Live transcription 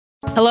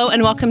Hello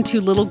and welcome to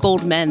Little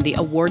Gold Men, the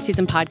award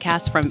season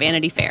podcast from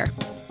Vanity Fair.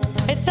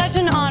 It's such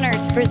an honor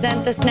to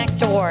present this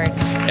next award.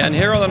 And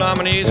here are the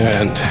nominees.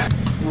 And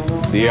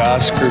the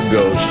Oscar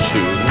goes to...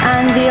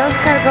 And the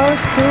Oscar goes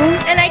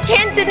to... And I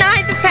can't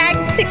deny the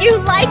fact that you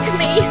like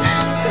me.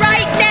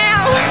 Right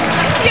now.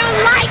 You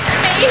like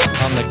me.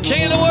 I'm the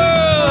king of the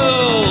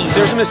world.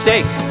 There's a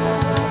mistake.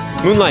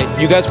 Moonlight,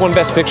 you guys won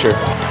Best Picture.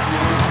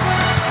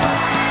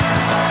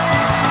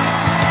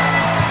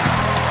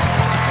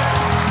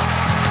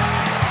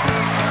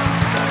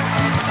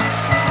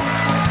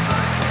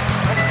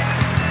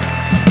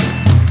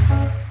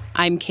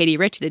 I'm Katie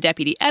Rich, the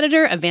deputy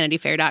editor of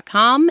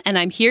VanityFair.com, and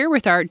I'm here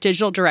with our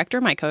digital director,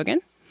 Mike Hogan.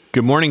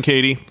 Good morning,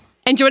 Katie.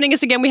 And joining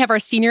us again, we have our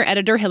senior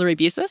editor, Hillary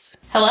Busis.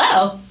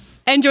 Hello.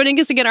 And joining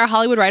us again, our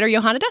Hollywood writer,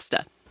 Johanna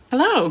Desta.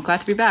 Hello.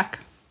 Glad to be back.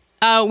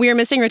 We are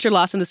missing Richard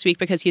Lawson this week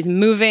because he's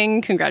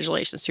moving.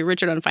 Congratulations to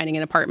Richard on finding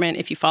an apartment.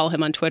 If you follow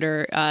him on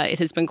Twitter, it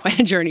has been quite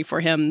a journey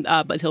for him,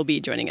 but he'll be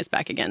joining us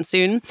back again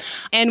soon.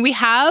 And we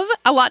have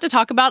a lot to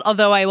talk about,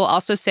 although I will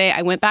also say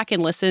I went back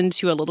and listened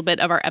to a little bit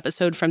of our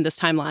episode from this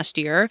time last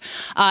year,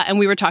 and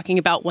we were talking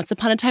about Once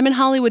Upon a Time in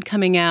Hollywood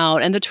coming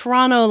out, and the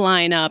Toronto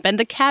lineup, and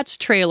the Cats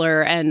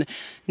trailer, and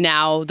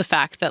now the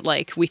fact that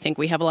we think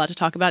we have a lot to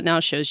talk about now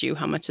shows you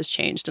how much has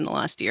changed in the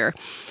last year.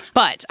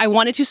 But I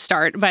wanted to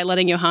start by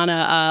letting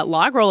Johanna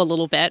log roll a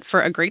little bit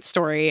for a great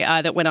story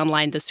that went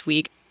online this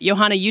week.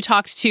 Johanna, you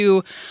talked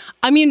to,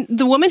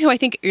 the woman who I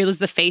think is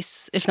the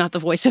face, if not the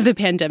voice of the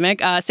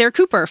pandemic, Sarah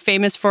Cooper,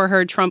 famous for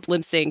her Trump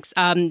lip syncs.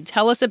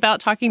 Tell us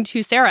about talking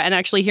to Sarah and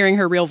actually hearing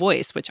her real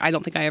voice, which I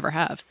don't think I ever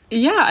have.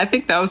 Yeah, I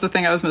think that was the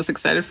thing I was most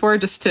excited for,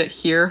 just to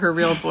hear her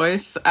real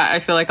voice. I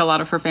feel like a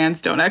lot of her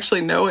fans don't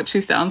actually know what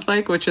she sounds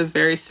like, which is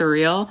very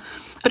surreal.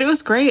 But it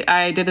was great.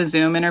 I did a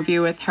Zoom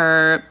interview with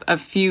her a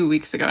few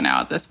weeks ago now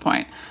at this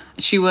point.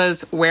 She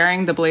was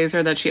wearing the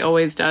blazer that she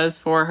always does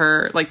for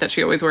her, that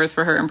she always wears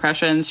for her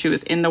impressions. She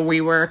was in the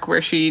WeWork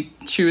where she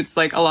shoots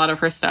a lot of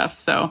her stuff.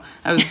 So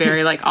I was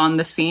very on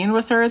the scene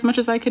with her as much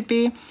as I could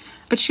be.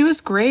 But she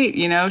was great,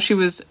 she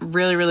was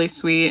really, really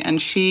sweet.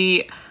 And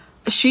she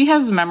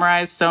has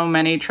memorized so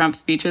many Trump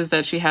speeches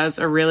that she has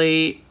a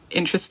really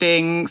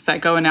interesting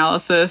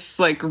psychoanalysis,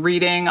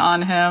 reading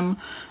on him.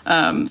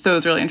 So it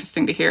was really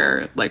interesting to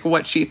hear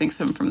what she thinks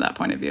of him from that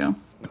point of view.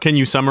 Can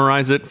you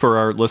summarize it for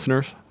our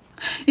listeners?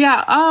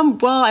 Yeah,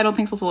 well, I don't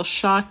think this will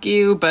shock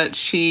you, but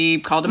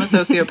she called him a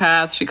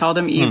sociopath. She called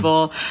him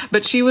evil.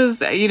 But she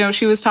was,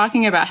 she was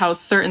talking about how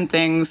certain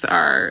things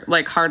are,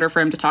 harder for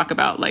him to talk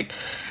about.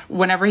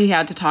 Whenever he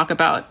had to talk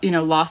about,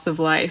 loss of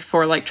life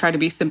or, try to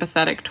be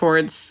sympathetic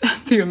towards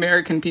the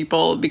American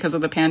people because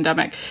of the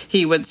pandemic,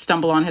 he would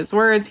stumble on his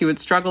words. He would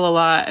struggle a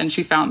lot. And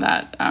she found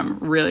that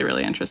really,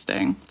 really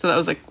interesting. So that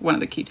was, one of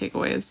the key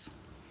takeaways.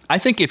 I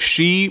think if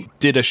she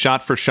did a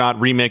shot-for-shot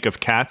remake of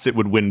Cats, it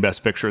would win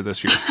Best Picture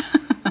this year.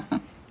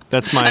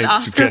 That's my An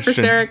Oscar suggestion.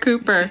 For Sarah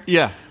Cooper.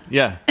 Yeah.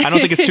 I don't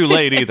think it's too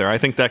late either. I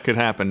think that could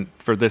happen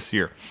for this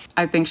year.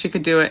 I think she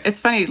could do it. It's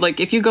funny,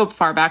 if you go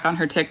far back on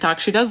her TikTok,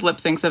 she does lip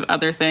syncs of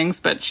other things,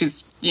 but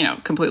she's,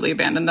 completely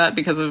abandoned that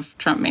because of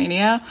Trump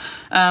mania.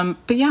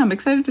 But yeah, I'm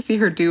excited to see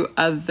her do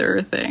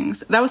other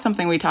things. That was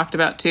something we talked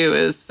about too,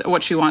 is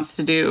what she wants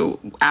to do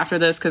after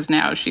this, because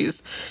now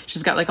she's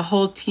got a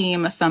whole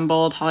team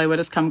assembled. Hollywood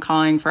has come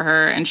calling for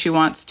her, and she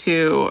wants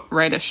to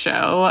write a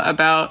show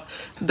about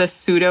the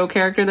pseudo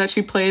character that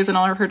she plays in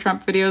all of her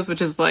Trump videos,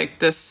 which is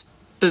this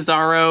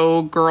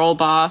bizarro girl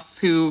boss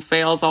who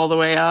fails all the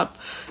way up.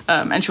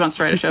 And she wants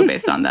to write a show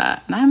based on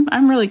that. And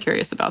I'm really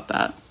curious about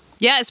that.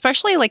 Yeah,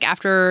 especially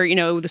after,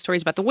 the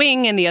stories about The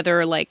Wing and the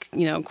other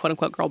quote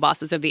unquote girl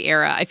bosses of the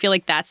era. I feel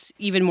like that's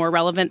even more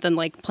relevant than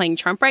playing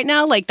Trump right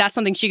now. That's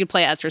something she could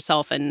play as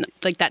herself, and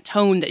that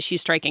tone that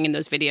she's striking in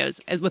those videos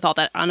with all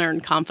that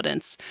unearned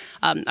confidence.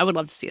 I would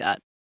love to see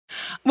that.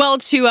 Well,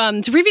 to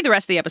preview the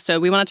rest of the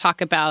episode, we want to talk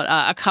about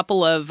a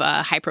couple of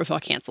high-profile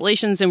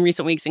cancellations in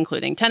recent weeks,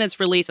 including Tenet's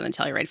release and the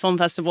Telluride Film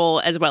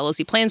Festival, as well as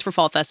the plans for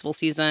fall festival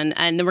season.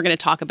 And then we're going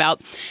to talk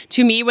about,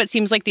 to me, what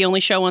seems like the only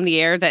show on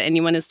the air that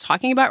anyone is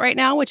talking about right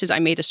now, which is I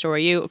May Destroy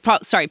You.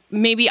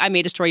 Maybe I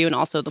May Destroy You, and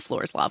also The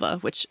Floor is Lava,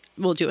 which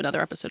we'll do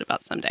another episode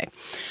about someday.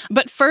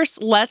 But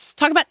first, let's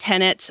talk about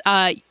Tenet.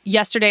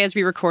 Yesterday, as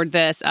we record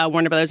this,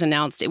 Warner Brothers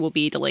announced it will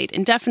be delayed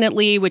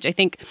indefinitely, which I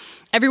think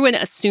everyone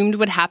assumed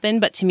would happen,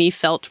 but to me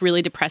felt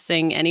really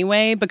depressing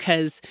anyway,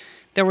 because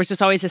there was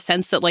just always a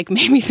sense that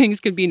maybe things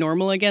could be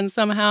normal again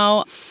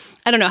somehow.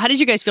 I don't know. How did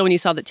you guys feel when you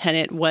saw that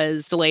Tenet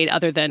was delayed,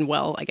 other than,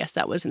 well, I guess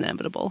that was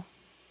inevitable?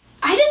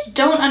 I just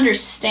don't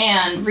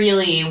understand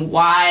really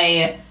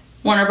why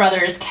Warner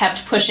Brothers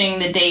kept pushing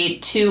the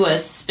date to a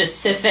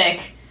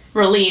specific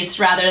release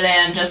rather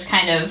than just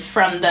kind of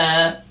from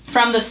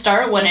the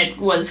start, when it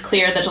was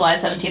clear that July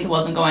 17th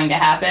wasn't going to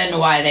happen,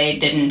 why they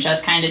didn't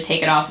just kind of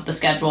take it off of the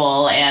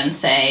schedule and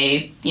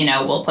say,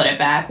 we'll put it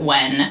back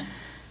when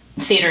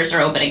theaters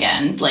are open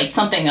again.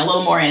 Something a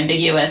little more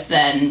ambiguous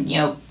than,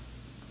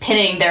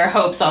 pinning their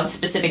hopes on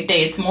specific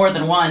dates more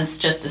than once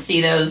just to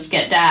see those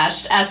get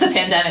dashed as the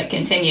pandemic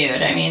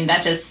continued. I mean,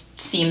 that just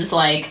seems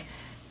like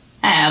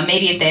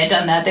Maybe if they had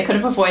done that, they could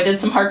have avoided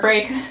some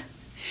heartbreak.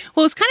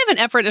 Well, it's kind of an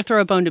effort to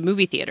throw a bone to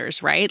movie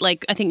theaters, right?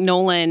 Like, I think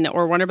Nolan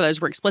or Warner Brothers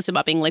were explicit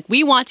about being like,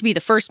 we want to be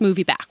the first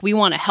movie back. We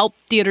want to help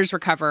theaters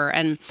recover.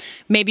 And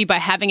maybe by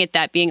having it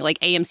that being like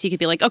AMC could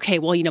be like, okay,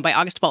 well, by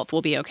August 12th,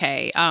 we'll be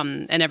okay.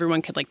 And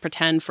everyone could like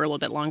pretend for a little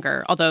bit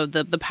longer. Although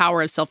the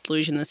power of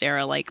self-delusion in this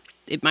era, like,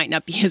 it might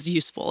not be as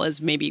useful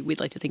as maybe we'd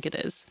like to think it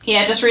is.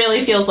 Yeah, it just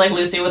really feels like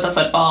Lucy with a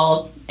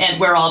football and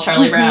we're all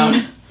Charlie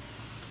Brown.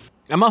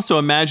 I'm also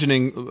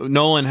imagining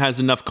Nolan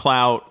has enough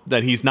clout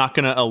that he's not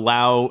going to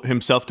allow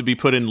himself to be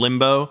put in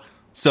limbo.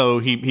 So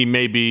he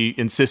may be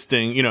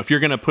insisting, if you're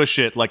going to push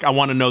it, like, I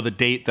want to know the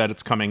date that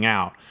it's coming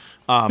out,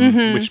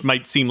 which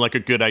might seem like a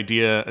good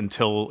idea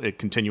until it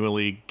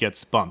continually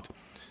gets bumped.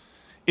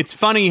 It's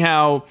funny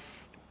how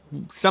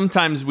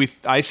sometimes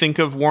I think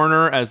of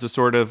Warner as the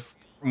sort of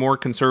more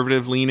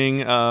conservative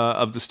leaning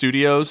of the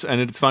studios.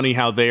 And it's funny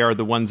how they are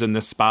the ones in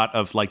this spot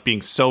of like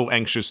being so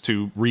anxious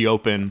to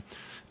reopen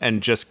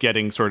and just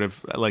getting sort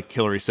of, like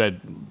Hillary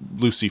said,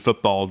 Lucy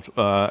footballed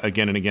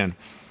again and again.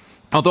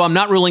 Although I'm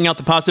not ruling out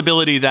the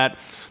possibility that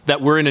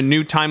we're in a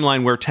new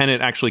timeline where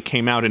Tenet actually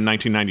came out in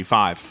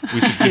 1995.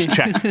 We should just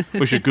check.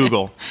 We should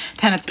Google.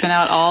 Tenet's been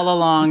out all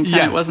along.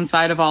 Tenet was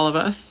inside of all of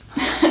us.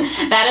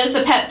 That is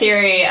the pet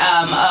theory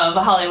of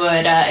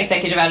Hollywood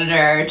executive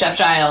editor Jeff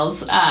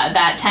Giles,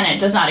 that Tenet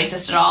does not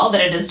exist at all,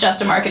 that it is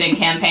just a marketing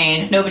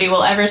campaign. Nobody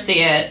will ever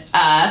see it.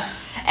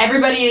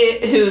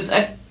 Everybody who's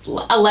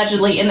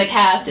allegedly in the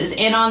cast is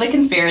in on the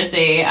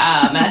conspiracy,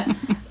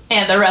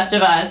 and the rest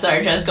of us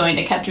are just going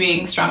to keep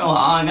being strung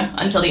along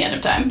until the end of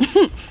time.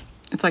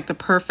 It's like the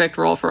perfect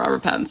role for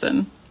Robert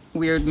Pattinson.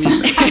 Weird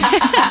meme.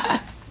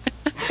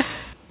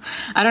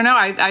 I don't know.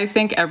 I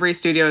think every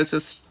studio is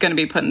just going to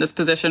be put in this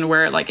position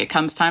where, like, it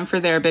comes time for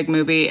their big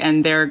movie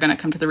and they're going to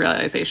come to the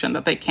realization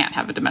that they can't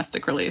have a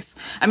domestic release.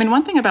 I mean,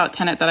 one thing about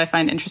Tenet that I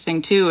find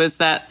interesting, too, is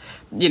that,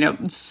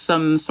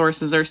 some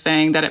sources are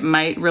saying that it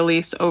might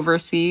release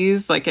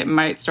overseas, like it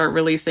might start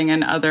releasing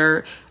in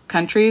other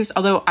countries,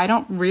 although I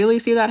don't really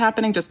see that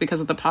happening just because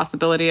of the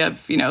possibility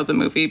of, the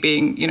movie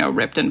being,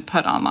 ripped and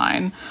put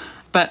online.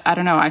 But I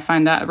don't know. I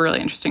find that a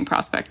really interesting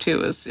prospect,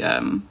 too, is,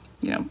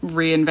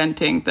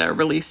 reinventing the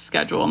release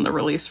schedule and the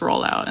release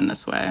rollout in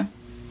this way.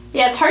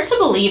 Yeah, it's hard to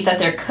believe that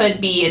there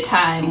could be a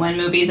time when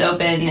movies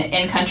open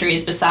in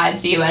countries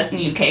besides the US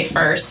and the UK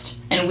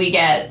first, and we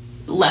get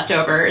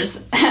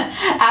leftovers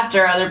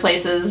after other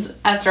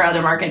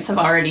markets have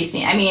already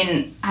seen. I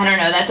mean, I don't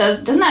know,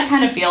 doesn't that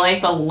kind of feel like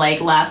the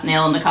last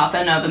nail in the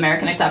coffin of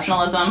American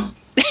exceptionalism?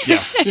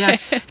 Yes.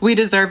 Yes. We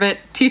deserve it.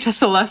 Teach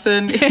us a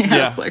lesson.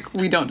 Yes,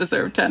 we don't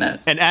deserve Tenet.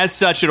 And as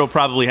such, it'll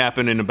probably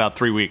happen in about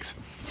 3 weeks.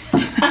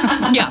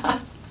 Yeah.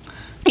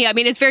 Yeah, I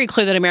mean, it's very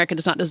clear that America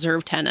does not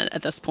deserve Tenet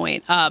at this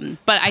point. But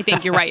I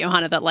think you're right,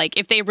 Johanna, that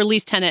if they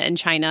release Tenet in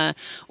China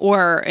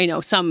or,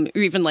 or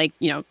even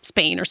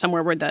Spain or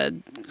somewhere where the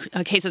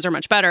cases are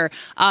much better,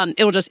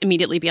 it'll just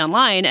immediately be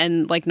online.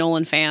 And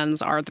Nolan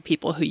fans are the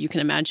people who you can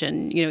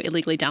imagine,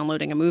 illegally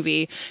downloading a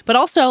movie. But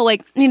also,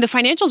 the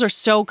financials are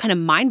so kind of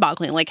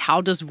mind-boggling.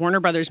 How does Warner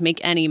Brothers make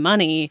any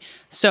money?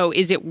 So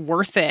is it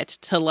worth it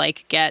to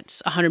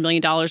get $100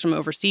 million from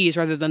overseas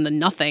rather than the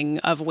nothing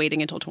of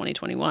waiting until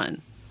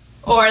 2021?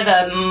 Or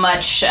the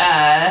much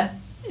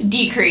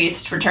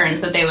decreased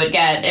returns that they would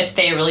get if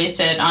they released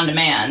it on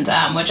demand,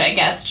 which I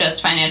guess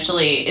just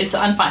financially is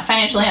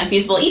financially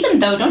unfeasible. Even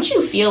though, don't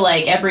you feel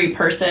like every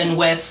person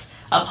with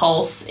a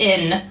pulse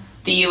in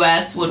the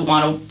U.S. would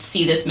want to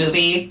see this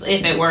movie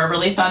if it were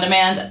released on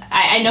demand?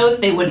 I know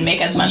that they wouldn't make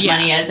as much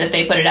money as if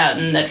they put it out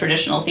in the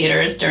traditional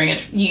theaters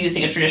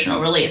using a traditional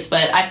release,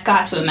 but I've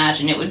got to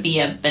imagine it would be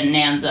a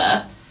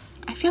bonanza.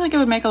 I feel like it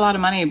would make a lot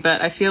of money,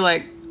 but I feel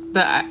like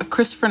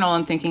Christopher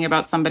Nolan thinking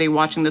about somebody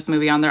watching this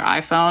movie on their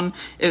iPhone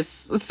it's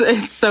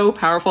so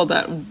powerful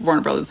that Warner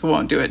Brothers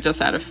won't do it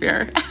just out of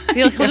fear.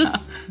 He'll just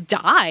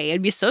die.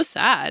 It'd be so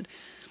sad.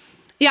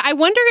 Yeah, I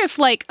wonder if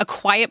A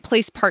Quiet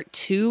Place Part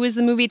 2 is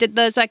the movie that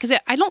does that, because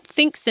I don't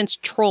think since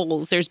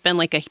Trolls there's been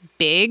a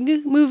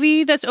big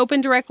movie that's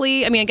opened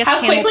directly. I mean, I guess how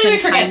Hamilton quickly we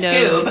forget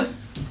Scoob.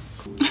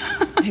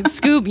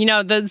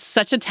 Scoob,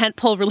 such a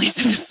tentpole release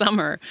of the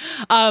summer.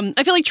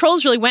 I feel like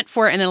Trolls really went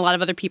for it, and then a lot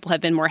of other people have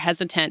been more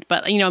hesitant.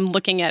 But, I'm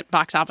looking at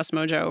Box Office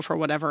Mojo for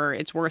whatever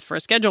it's worth for a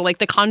schedule.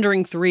 The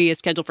Conjuring 3 is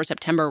scheduled for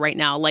September right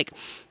now.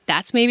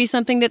 That's maybe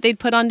something that they'd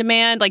put on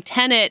demand.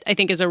 Tenet, I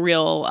think, is a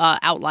real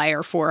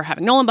outlier for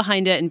having Nolan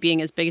behind it and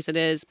being as big as it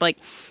is. But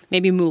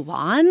maybe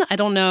Mulan? I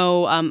don't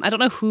know. I don't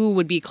know who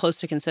would be close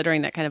to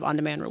considering that kind of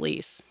on-demand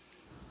release.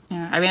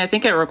 Yeah, I mean, I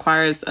think it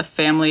requires a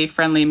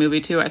family-friendly movie,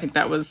 too. I think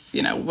that was,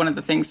 one of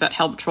the things that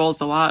helped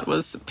Trolls a lot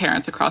was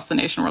parents across the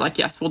nation were like,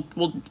 yes, we'll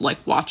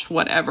watch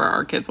whatever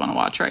our kids want to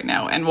watch right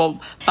now, and we'll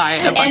buy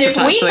a bunch of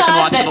time so they can watch it a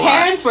lot. And if we thought that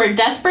parents were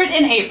desperate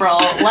in April,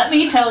 let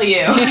me tell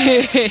you.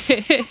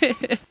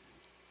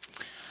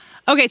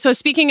 Okay, so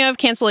speaking of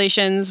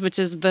cancellations, which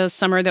is the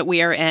summer that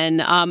we are in,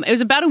 it was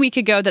about a week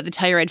ago that the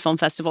Telluride Film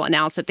Festival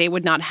announced that they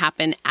would not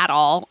happen at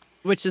all,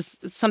 which is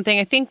something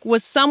I think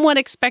was somewhat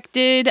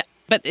expected.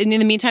 But in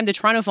the meantime, the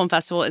Toronto Film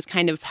Festival is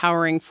kind of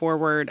powering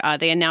forward.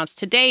 They announced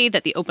today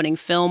that the opening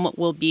film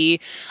will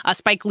be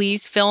Spike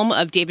Lee's film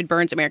of David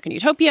Byrne's American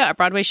Utopia, a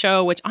Broadway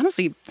show, which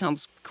honestly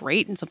sounds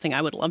great and something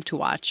I would love to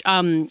watch.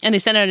 And they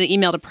sent out an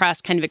email to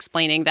press kind of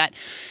explaining that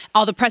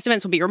all the press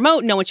events will be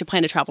remote. No one should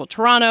plan to travel to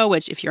Toronto,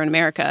 which if you're in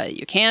America,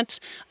 you can't.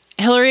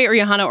 Hillary or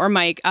Johanna or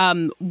Mike,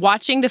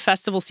 watching the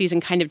festival season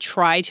kind of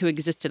try to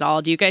exist at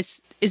all,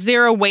 is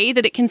there a way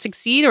that it can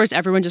succeed, or is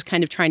everyone just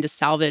kind of trying to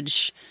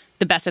salvage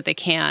the best that they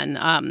can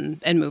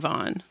and move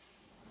on?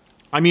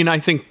 I mean, I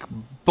think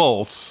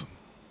both.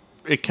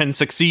 It can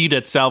succeed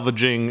at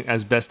salvaging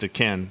as best it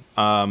can,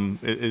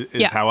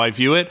 is how I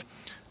view it.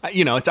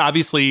 It's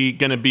obviously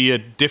going to be a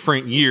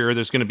different year.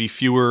 There's going to be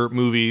fewer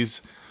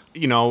movies.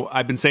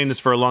 I've been saying this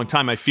for a long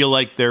time. I feel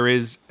like there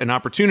is an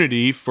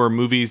opportunity for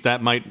movies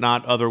that might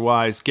not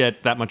otherwise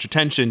get that much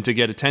attention to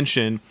get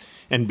attention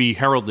and be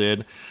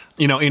heralded.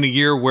 In a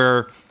year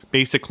where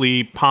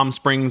basically Palm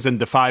Springs and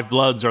Da 5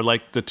 Bloods are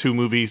like the two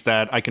movies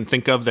that I can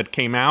think of that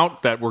came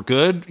out that were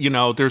good.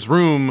 There's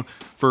room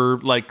for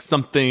like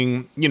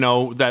something,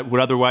 that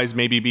would otherwise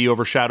maybe be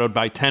overshadowed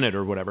by Tenet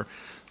or whatever.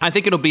 I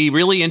think it'll be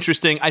really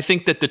interesting. I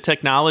think that the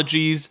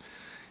technologies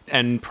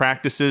and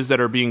practices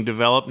that are being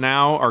developed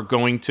now are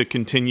going to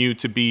continue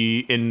to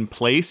be in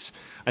place.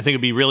 I think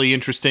it'd be really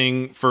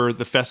interesting for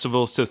the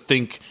festivals to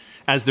think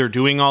as they're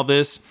doing all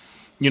this,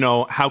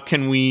 how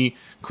can we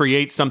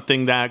create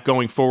something that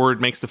going forward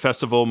makes the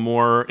festival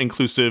more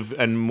inclusive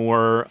and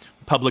more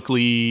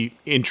publicly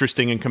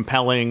interesting and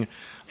compelling.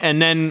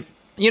 And then,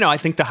 I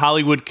think the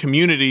Hollywood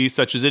community,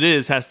 such as it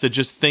is, has to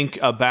just think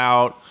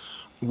about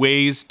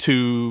ways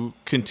to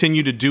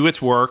continue to do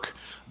its work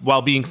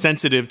while being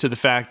sensitive to the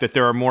fact that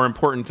there are more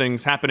important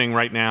things happening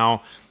right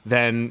now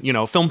than,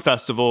 film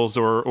festivals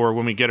or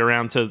when we get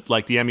around to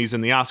like the Emmys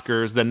and the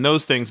Oscars, than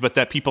those things, but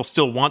that people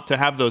still want to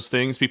have those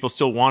things. People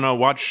still want to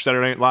watch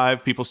Saturday Night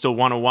Live. People still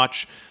want to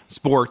watch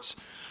sports.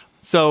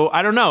 So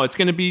I don't know. It's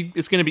going to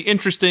be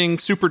interesting,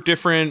 super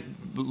different,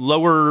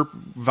 lower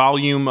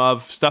volume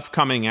of stuff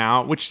coming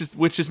out, which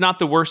is not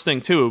the worst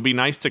thing too. It would be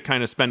nice to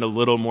kind of spend a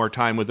little more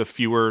time with a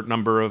fewer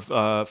number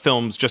of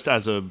films just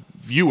as a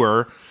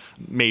viewer,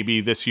 maybe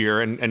this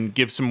year, and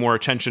give some more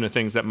attention to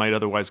things that might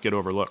otherwise get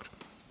overlooked.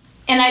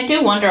 And I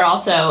do wonder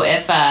also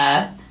if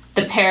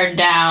the pared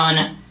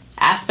down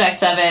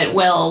aspects of it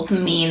will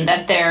mean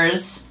that there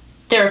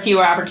are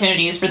fewer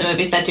opportunities for the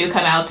movies that do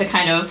come out to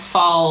kind of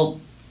fall,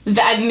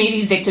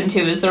 maybe victim to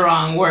is the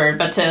wrong word,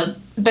 but to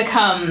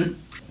become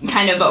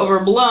kind of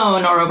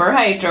overblown or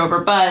overhyped or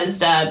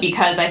overbuzzed,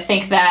 because I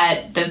think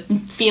that the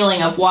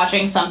feeling of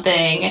watching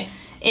something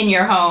in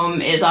your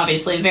home is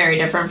obviously very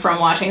different from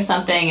watching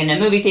something in a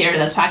movie theater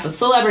that's packed with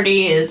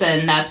celebrities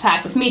and that's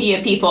packed with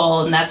media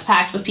people and that's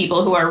packed with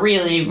people who are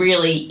really,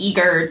 really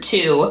eager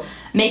to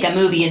make a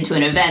movie into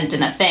an event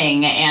and a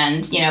thing.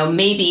 And,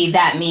 maybe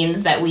that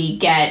means that we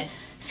get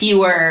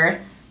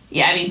fewer...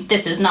 Yeah, I mean,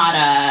 this is not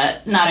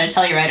a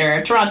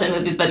Telluride Toronto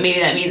movie, but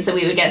maybe that means that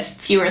we would get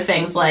fewer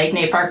things like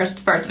Nate Parker's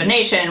Birth of a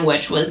Nation,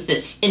 which was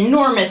this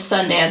enormous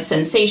Sundance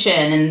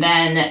sensation, and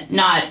then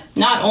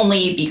not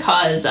only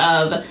because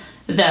of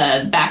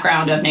the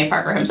background of Nate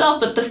Parker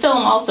himself, but the film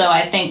also,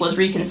 I think, was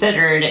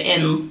reconsidered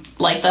in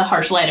like the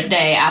harsh light of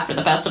day after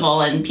the festival,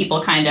 and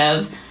people kind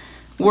of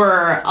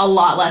were a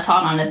lot less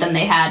hot on it than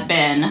they had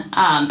been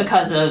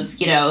because of,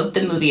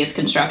 the movie, its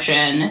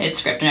construction, its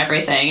script, and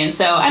everything. And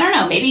so, I don't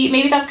know,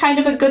 maybe that's kind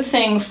of a good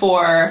thing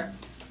for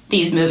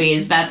these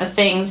movies, that the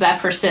things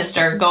that persist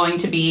are going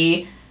to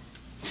be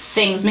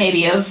things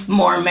maybe of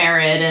more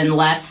merit and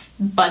less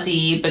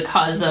buzzy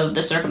because of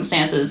the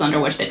circumstances under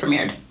which they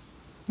premiered.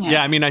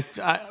 Yeah, I mean, I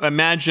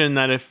imagine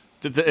that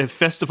if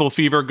festival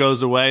fever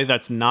goes away,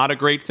 that's not a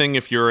great thing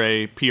if you're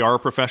a PR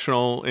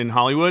professional in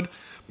Hollywood.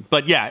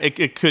 But yeah,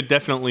 it could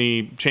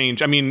definitely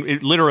change. I mean,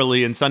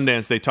 literally in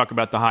Sundance, they talk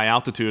about the high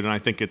altitude, and I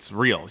think it's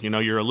real.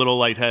 You're a little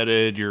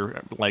lightheaded,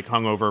 you're like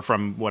hungover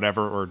from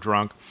whatever or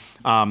drunk.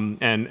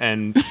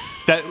 And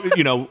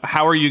that,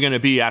 how are you going to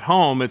be at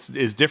home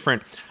is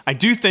different. I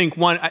do think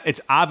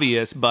it's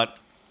obvious, but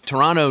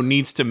Toronto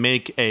needs to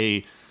make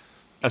a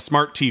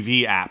smart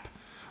TV app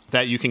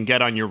that you can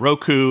get on your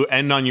Roku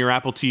and on your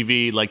Apple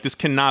TV. Like, this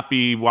cannot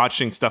be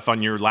watching stuff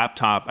on your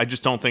laptop. I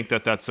just don't think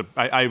that's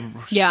I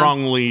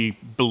strongly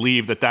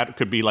believe that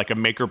could be like a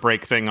make or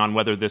break thing on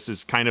whether this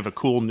is kind of a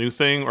cool new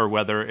thing or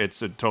whether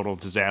it's a total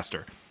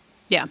disaster.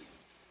 Yeah.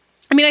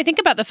 I mean, I think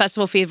about the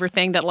festival fever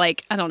thing that,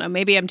 like, I don't know,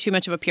 maybe I'm too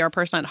much of a PR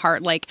person at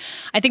heart. Like,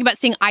 I think about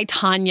seeing I,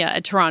 Tonya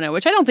at Toronto,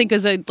 which I don't think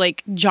is a,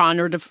 like,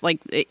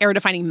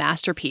 era-defining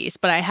masterpiece,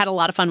 but I had a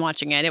lot of fun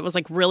watching it. It was,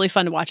 like, really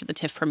fun to watch at the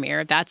TIFF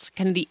premiere. That's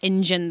kind of the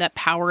engine that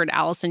powered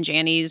Allison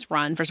Janney's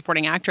run for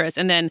supporting actress.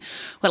 And then,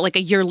 a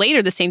year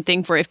later, the same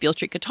thing for If Beale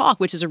Street Could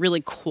Talk, which is a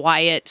really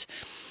quiet,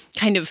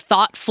 kind of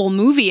thoughtful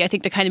movie. I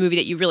think the kind of movie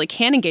that you really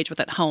can engage with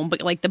at home,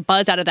 but like the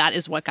buzz out of that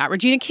is what got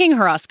Regina King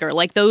her Oscar.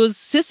 Like, those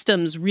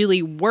systems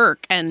really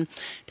work, and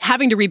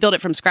having to rebuild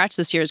it from scratch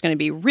this year is going to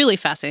be really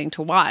fascinating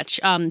to watch.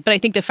 But I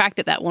think the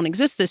fact that won't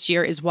exist this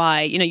year is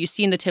why, you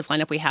see in the TIFF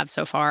lineup we have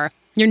so far,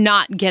 you're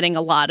not getting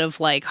a lot of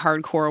like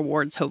hardcore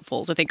awards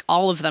hopefuls. I think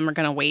all of them are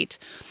going to wait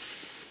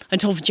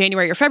until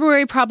January or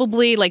February,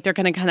 probably. Like, they're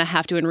going to kind of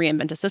have to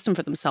reinvent a system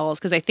for themselves.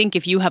 Because I think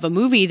if you have a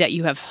movie that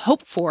you have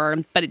hope for,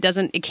 but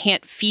it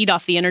can't feed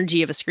off the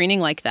energy of a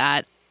screening like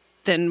that,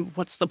 then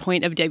what's the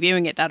point of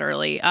debuting it that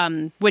early?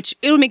 Which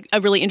it'll make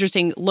a really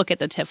interesting look at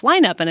the TIFF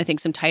lineup. And I think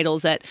some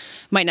titles that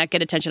might not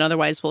get attention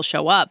otherwise will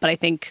show up. But I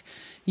think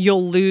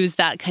you'll lose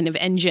that kind of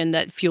engine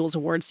that fuels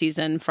award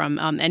season from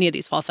any of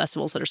these fall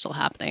festivals that are still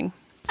happening.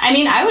 I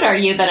mean, I would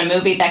argue that a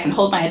movie that can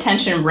hold my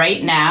attention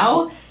right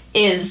now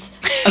is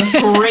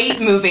a great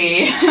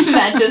movie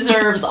that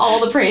deserves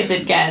all the praise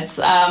it gets.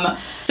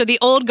 So the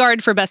old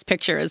guard for Best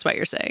Picture is what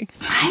you're saying.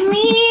 I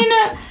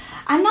mean,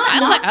 I'm not I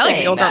like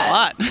saying the old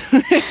guard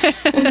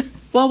a lot.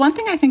 Well, one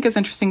thing I think is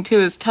interesting, too,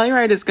 is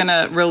Telluride is going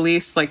to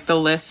release, like, the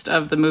list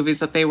of the movies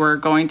that they were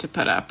going to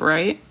put up,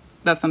 right?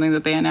 That's something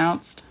that they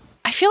announced?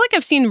 I feel like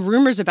I've seen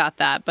rumors about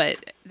that,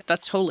 but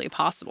that's totally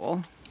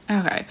possible.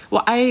 Okay.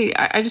 Well,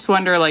 I just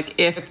wonder, like,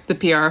 if the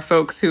PR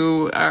folks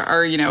who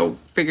are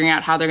figuring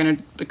out how they're going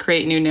to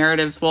create new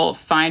narratives will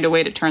find a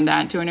way to turn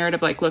that into a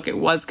narrative. Like, look, it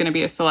was going to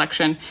be a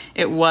selection.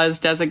 It was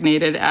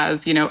designated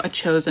as, a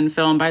chosen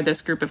film by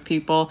this group of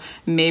people.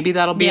 Maybe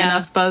that'll be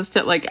enough buzz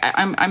to, like,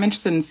 I'm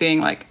interested in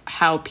seeing, like,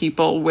 how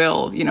people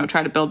will,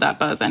 try to build that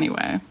buzz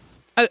anyway.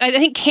 I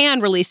think Cannes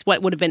released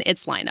what would have been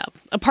its lineup.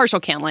 A partial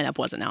Cannes lineup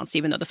was announced,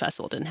 even though the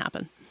festival didn't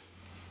happen.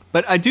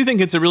 But I do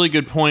think it's a really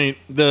good point.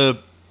 The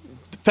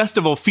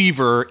festival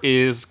fever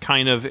is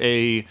kind of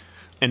an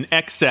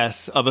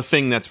excess of a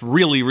thing that's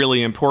really,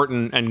 really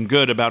important and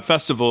good about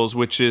festivals,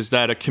 which is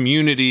that a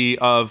community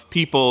of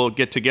people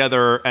get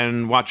together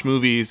and watch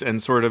movies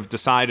and sort of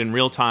decide in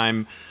real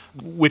time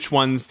which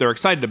ones they're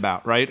excited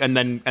about, right? And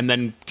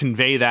then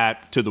convey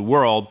that to the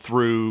world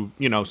through,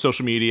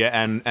 social media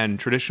and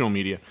traditional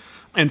media.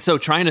 And so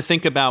trying to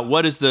think about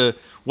what's the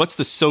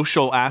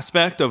social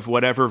aspect of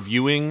whatever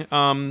viewing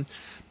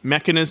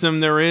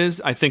mechanism there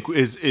is, I think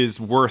is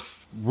worth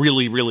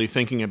really, really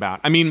thinking about.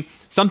 I mean,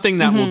 something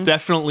that will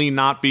definitely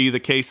not be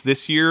the case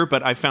this year,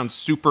 but I found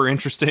super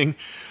interesting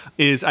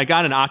is I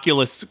got an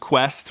Oculus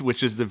Quest,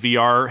 which is the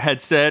VR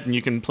headset, and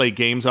you can play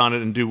games on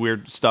it and do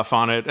weird stuff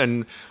on it.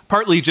 And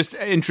partly just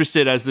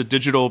interested as the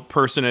digital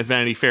person at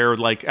Vanity Fair,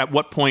 like at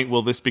what point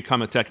will this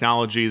become a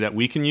technology that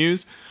we can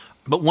use?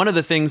 But one of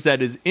the things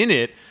that is in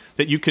it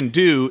that you can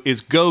do is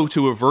go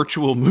to a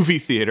virtual movie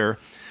theater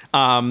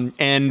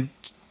and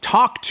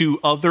talk to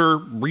other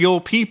real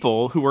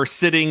people who are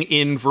sitting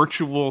in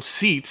virtual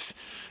seats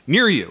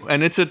near you.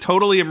 And it's a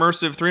totally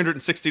immersive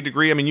 360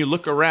 degree. I mean, you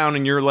look around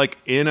and you're like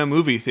in a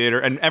movie theater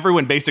and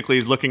everyone basically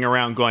is looking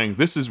around going,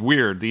 this is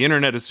weird. The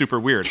internet is super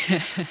weird.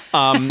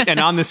 And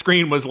on the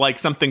screen was like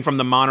something from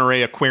the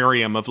Monterey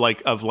Aquarium of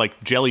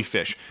like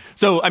jellyfish.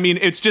 So, I mean,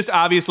 it's just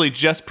obviously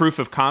just proof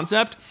of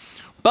concept,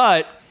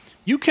 but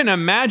you can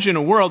imagine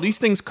a world, these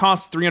things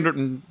cost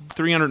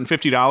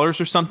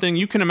 $350 or something.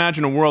 You can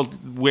imagine a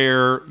world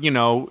where,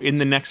 in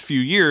the next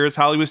few years,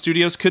 Hollywood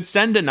studios could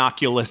send an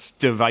Oculus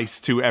device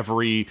to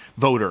every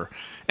voter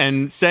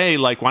and say,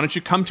 like, why don't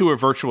you come to a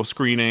virtual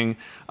screening?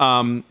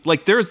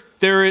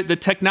 The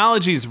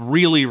technology is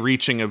really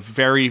reaching a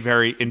very,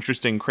 very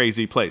interesting,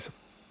 crazy place.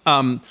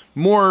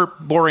 More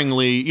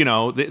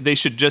boringly, they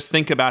should just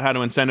think about how to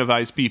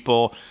incentivize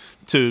people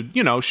to,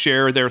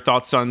 share their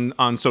thoughts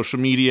on social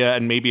media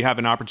and maybe have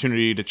an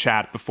opportunity to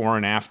chat before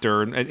and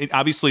after. And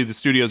obviously, the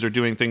studios are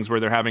doing things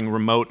where they're having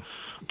remote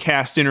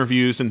cast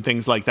interviews and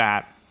things like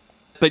that.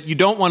 But you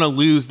don't want to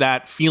lose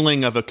that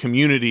feeling of a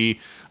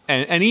community.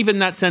 And even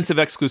that sense of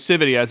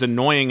exclusivity, as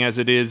annoying as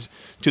it is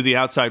to the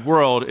outside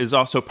world, is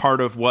also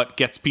part of what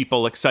gets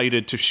people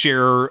excited to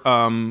share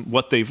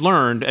what they've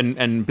learned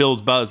and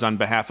build buzz on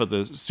behalf of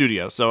the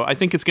studio. So I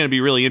think it's going to be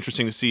really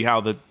interesting to see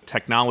how the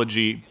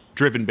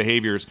technology-driven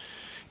behaviors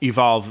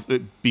evolve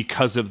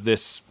because of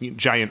this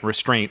giant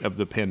restraint of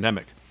the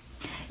pandemic.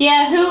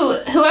 Yeah,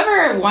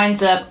 whoever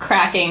winds up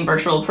cracking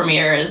virtual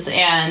premieres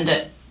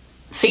and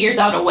figures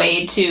out a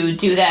way to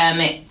do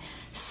them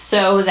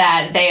so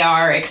that they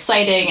are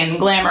exciting and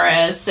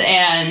glamorous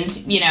and,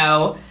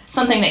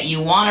 something that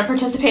you want to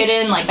participate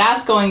in, like,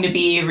 that's going to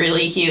be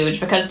really huge,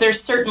 because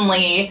there's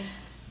certainly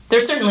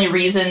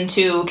reason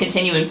to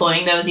continue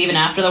employing those even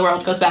after the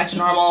world goes back to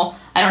normal.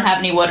 I don't have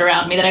any wood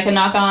around me that I can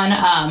knock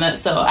on,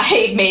 so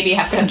I maybe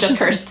have to just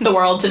curse the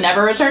world to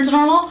never return to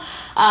normal.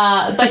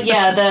 But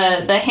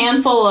yeah, the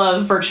handful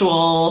of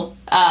virtual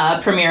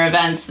premiere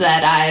events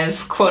that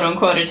I've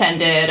quote-unquote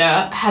attended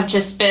have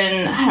just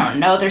been, I don't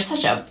know, they're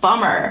such a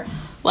bummer.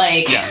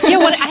 Like,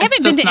 I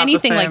haven't been to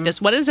anything like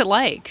this. What is it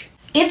like?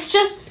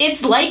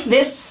 It's like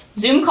this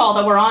Zoom call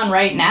that we're on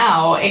right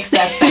now,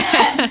 except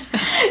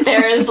that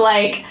there is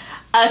like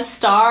a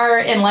star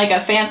in like a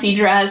fancy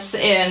dress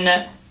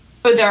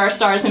there are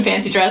stars in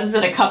fancy dresses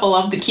in a couple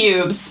of the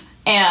cubes,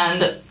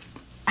 and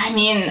I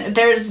mean,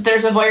 there's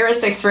a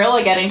voyeuristic thrill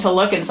of getting to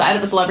look inside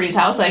of a celebrity's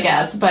house, I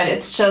guess, but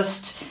it's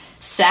just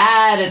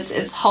sad.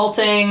 It's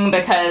halting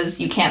because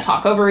you can't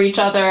talk over each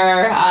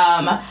other.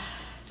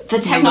 The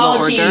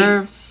technology.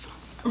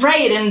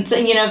 Right, and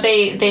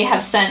they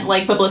have sent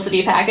like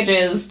publicity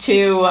packages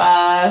to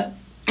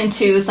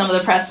some of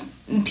the press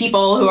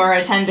people who are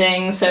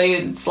attending, so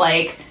it's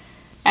like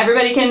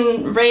everybody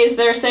can raise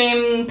their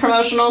same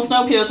promotional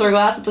Snowpiercer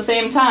glass at the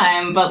same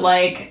time, but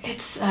like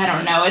I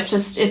don't know,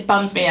 it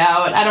bums me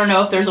out. I don't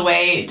know if there's a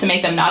way to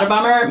make them not a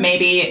bummer.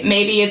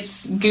 Maybe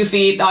it's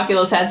goofy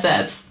Oculus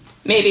headsets.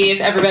 Maybe if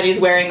everybody's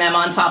wearing them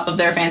on top of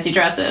their fancy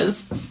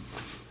dresses.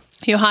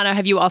 Johanna,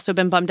 have you also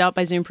been bummed out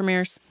by Zoom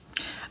premieres?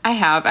 I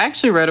have. I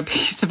actually wrote a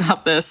piece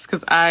about this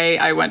because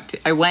I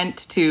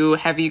went to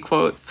heavy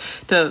quotes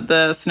to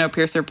the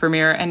Snowpiercer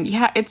premiere, and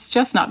yeah, it's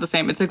just not the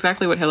same. It's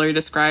exactly what Hillary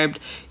described.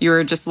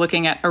 You're just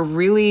looking at a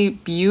really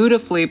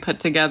beautifully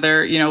put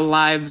together,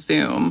 live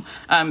Zoom.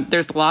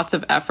 There's lots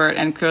of effort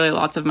and clearly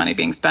lots of money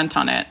being spent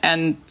on it,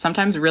 and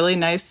sometimes really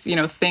nice,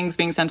 things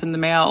being sent in the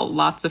mail.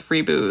 Lots of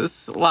free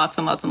booze, lots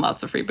and lots and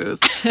lots of free booze.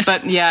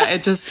 But yeah,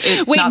 it's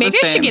wait, not maybe the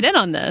same. I should get in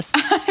on this.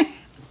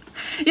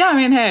 Yeah, I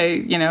mean,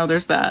 hey,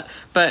 there's that.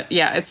 But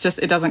yeah,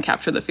 it doesn't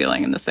capture the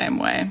feeling in the same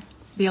way.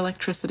 The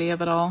electricity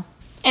of it all.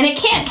 And it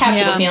can't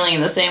capture the feeling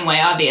in the same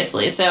way,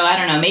 obviously. So I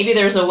don't know, maybe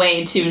there's a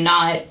way to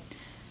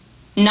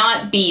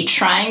not be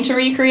trying to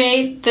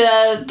recreate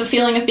the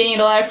feeling of being at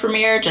a live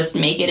premiere, just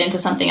make it into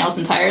something else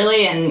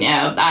entirely. And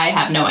I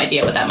have no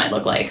idea what that might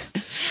look like.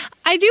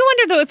 I do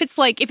wonder, though, if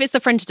it's the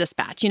French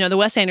Dispatch, the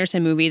Wes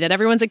Anderson movie that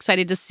everyone's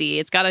excited to see.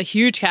 It's got a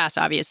huge cast,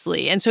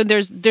 obviously. And so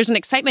there's an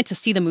excitement to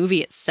see the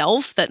movie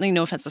itself that,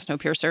 no offense to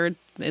Snowpiercer,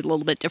 a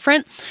little bit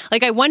different.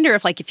 Like, I wonder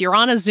if you're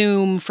on a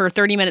Zoom for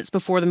 30 minutes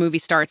before the movie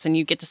starts and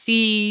you get to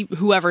see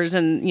whoever's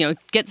and,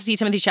 get to see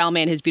Timothée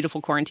Chalamet and his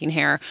beautiful quarantine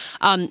hair.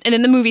 And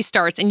then the movie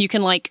starts and you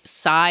can,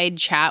 side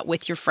chat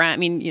with your friend. I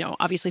mean,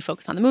 obviously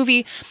focus on the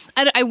movie.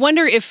 I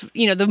wonder if,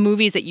 the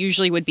movies that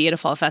usually would be at a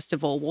fall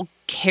festival will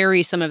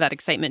carry some of that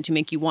excitement to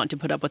make you want to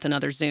put up with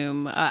another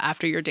Zoom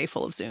after your day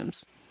full of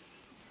Zooms.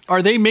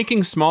 Are they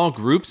making small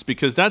groups?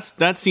 Because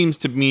that seems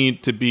to me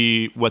to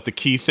be what the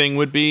key thing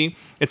would be.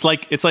 It's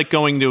like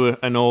going to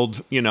an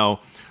old,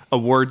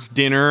 awards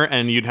dinner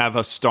and you'd have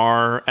a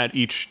star at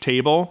each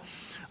table.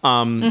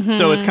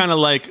 So it's kind of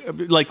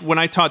like when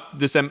I taught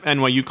this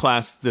NYU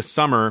class this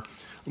summer,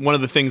 one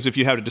of the things, if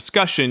you have a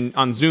discussion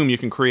on Zoom, you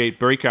can create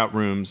breakout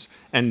rooms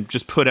and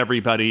just put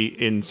everybody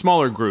in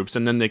smaller groups,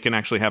 and then they can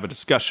actually have a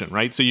discussion,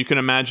 right? So you can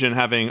imagine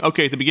having, at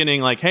the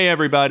beginning, hey,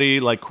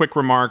 everybody, quick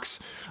remarks.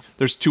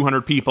 There's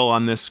 200 people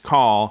on this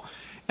call.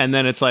 And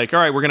then it's all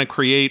right, we're going to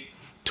create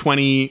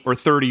 20 or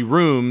 30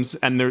 rooms,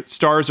 and the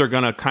stars are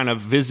going to kind of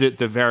visit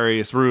the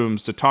various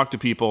rooms to talk to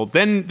people.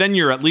 Then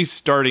you're at least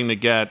starting to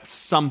get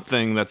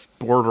something that's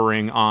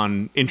bordering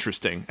on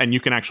interesting, and you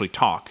can actually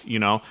talk,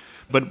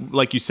 But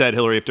like you said,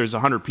 Hillary, if there's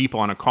 100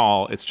 people on a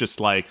call, it's just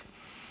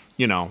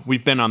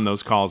we've been on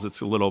those calls.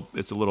 It's a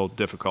little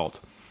difficult.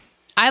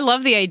 I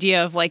love the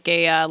idea of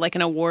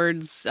an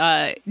awards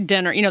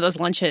dinner, those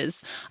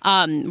lunches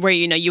where,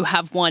 you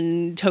have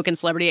one token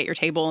celebrity at your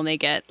table and they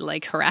get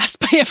harassed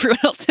by everyone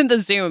else in the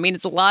Zoom. I mean,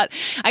 it's a lot.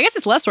 I guess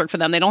it's less work for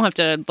them. They don't have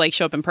to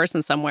show up in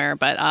person somewhere,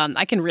 but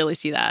I can really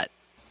see that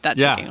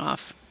taking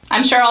off.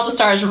 I'm sure all the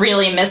stars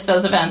really miss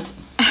those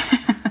events.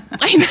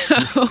 I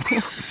know.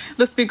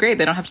 This would be great.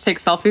 They don't have to take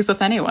selfies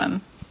with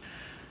anyone.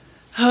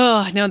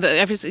 Oh, no,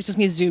 it's just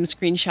me Zoom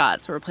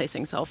screenshots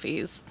replacing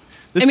selfies.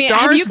 The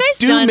stars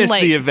do miss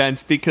the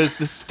events because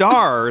the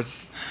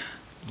stars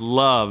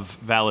love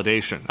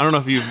validation. I don't know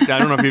if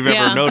you've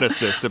ever noticed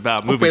this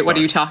about movie stars. Wait, what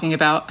are you talking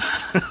about?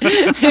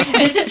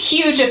 This is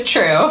huge if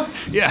true.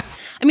 Yeah.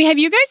 I mean, have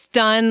you guys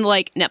done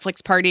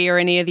Netflix Party or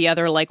any of the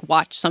other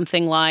watch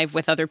something live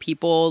with other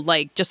people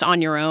just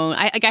on your own?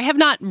 I have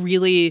not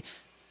really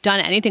done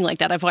anything like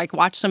that. I've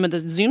watched some of the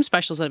Zoom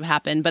specials that have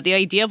happened, but the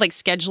idea of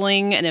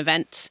scheduling an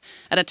event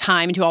at a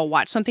time to all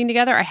watch something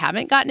together, I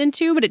haven't gotten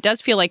into, but it does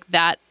feel like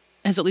that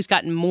has at least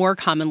gotten more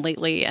common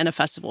lately, and a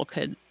festival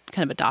could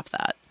kind of adopt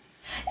that.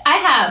 I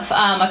have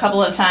a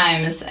couple of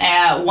times,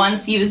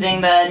 once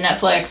using the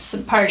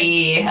Netflix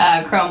Party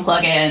Chrome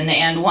plugin,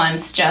 and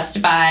once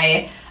just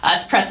by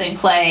us pressing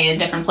play in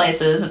different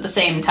places at the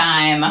same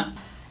time,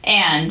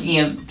 and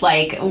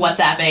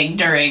WhatsApping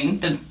during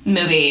the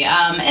movie,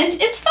 and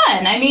it's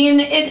fun. I mean,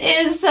 it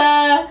is.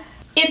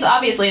 It's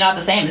obviously not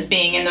the same as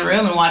being in the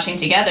room and watching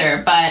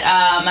together, but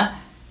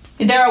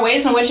there are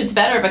ways in which it's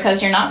better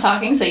because you're not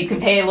talking, so you can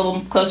pay a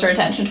little closer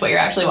attention to what you're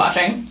actually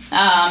watching,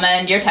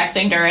 and you're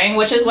texting during,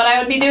 which is what I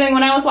would be doing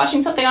when I was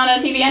watching something on a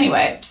TV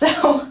anyway.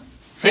 So.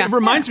 It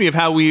reminds me of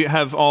how we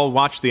have all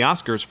watched the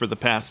Oscars for the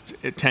past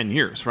 10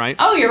 years, right?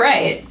 Oh, you're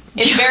right.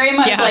 It's very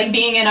much like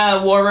being in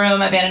a war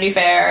room at Vanity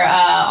Fair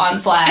on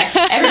Slack.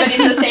 Everybody's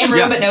in the same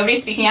room, but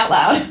nobody's speaking out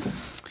loud.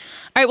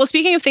 All right, well,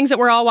 speaking of things that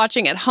we're all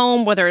watching at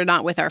home, whether or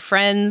not with our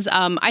friends,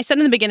 I said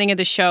in the beginning of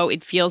the show,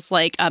 it feels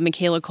like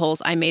Michaela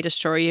Coel's I May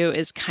Destroy You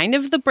is kind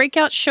of the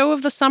breakout show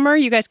of the summer.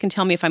 You guys can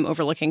tell me if I'm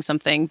overlooking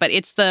something, but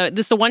this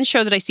is the one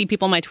show that I see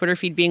people on my Twitter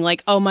feed being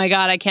like, oh my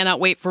God, I cannot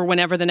wait for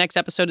whenever the next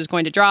episode is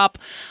going to drop.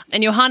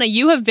 And Johanna,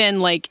 you have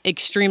been like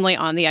extremely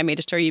on the I May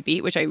Destroy You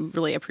beat, which I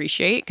really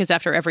appreciate, because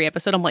after every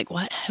episode, I'm like,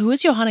 what? Who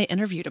is Johanna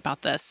interviewed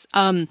about this?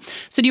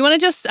 So do you want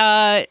to just,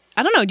 I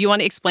don't know, do you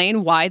want to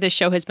explain why this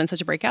show has been such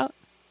a breakout?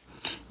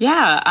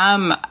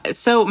 Yeah.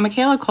 So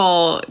Michaela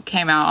Coel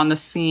came out on the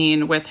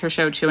scene with her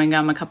show Chewing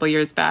Gum a couple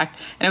years back,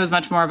 and it was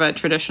much more of a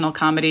traditional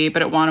comedy,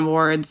 but it won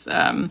awards.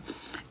 And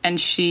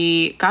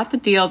she got the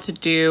deal to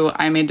do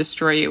I May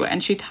Destroy You.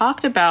 And she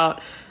talked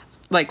about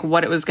like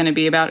what it was going to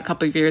be about a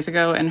couple of years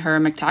ago in her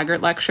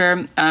McTaggart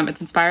lecture. It's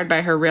inspired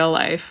by her real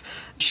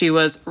life. She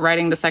was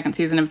writing the second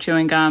season of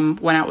Chewing Gum,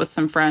 went out with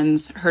some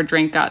friends, her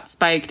drink got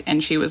spiked,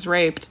 and she was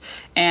raped.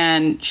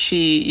 And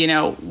she,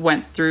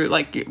 went through,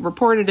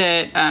 reported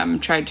it,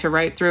 tried to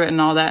write through it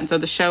and all that. And so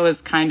the show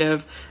is kind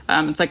of,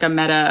 it's like a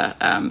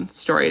meta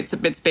story.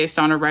 It's based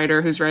on a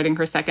writer who's writing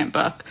her second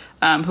book,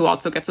 who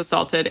also gets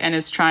assaulted and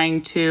is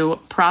trying to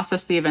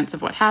process the events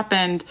of what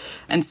happened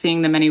and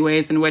seeing the many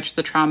ways in which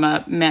the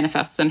trauma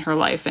manifests in her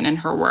life and in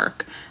her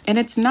work. And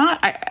it's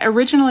not,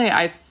 originally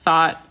I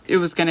thought it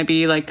was going to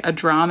be like a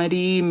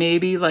dramedy,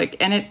 maybe,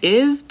 and it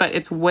is, but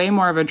it's way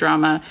more of a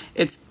drama.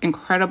 It's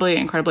incredibly,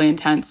 incredibly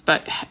intense,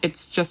 but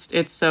it's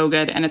so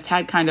good. And it's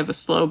had kind of a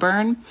slow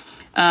burn.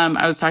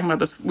 I was talking about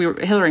this,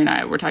 Hillary and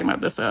I were talking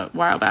about this a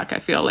while back. I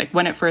feel like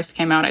when it first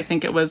came out, I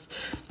think it was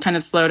kind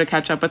of slow to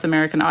catch up with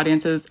American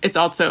audiences. It's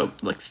also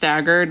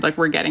staggered,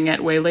 we're getting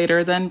it way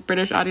later than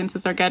British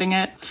audiences are getting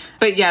it.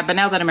 But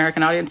now that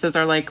American audiences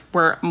are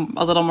we're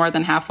a little more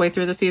than halfway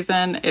through the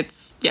season,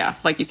 it's,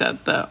 like you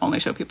said, the only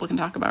show people can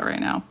talk about right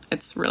now.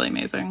 It's really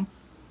amazing.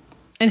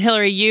 And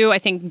Hillary, you, I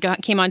think,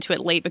 came onto it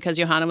late because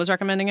Johanna was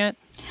recommending it.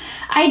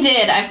 I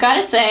did. I've got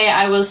to say,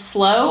 I was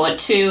slow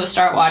to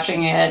start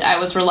watching it. I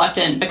was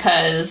reluctant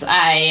because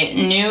I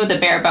knew the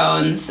bare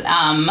bones.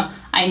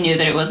 I knew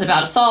that it was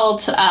about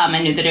assault. I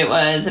knew that it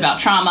was about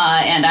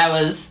trauma. And I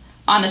was,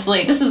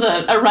 honestly, this is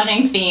a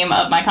running theme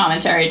of my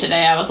commentary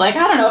today. I was like,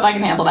 I don't know if I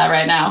can handle that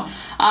right now.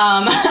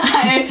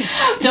 I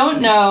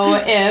don't know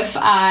if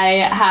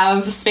I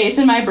have space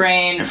in my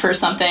brain for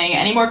something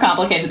any more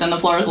complicated than the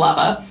floor is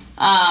lava.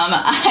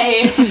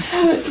 I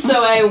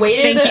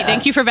waited.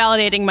 Thank you for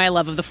validating my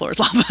love of the floor is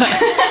lava.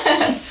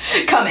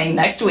 Coming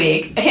next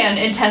week, an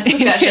intense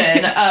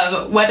discussion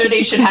of whether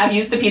they should have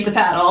used the pizza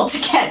paddle to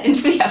get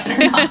into the oven or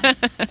not.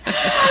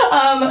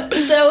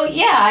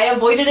 I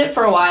avoided it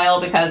for a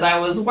while because I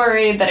was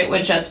worried that it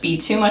would just be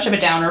too much of a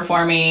downer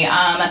for me.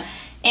 And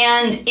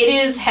it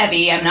is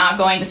heavy. I'm not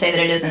going to say that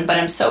it isn't, but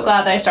I'm so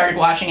glad that I started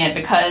watching it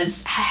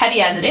because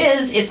heavy as it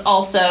is, it's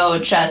also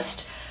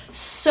just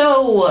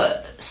so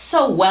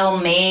well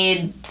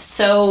made,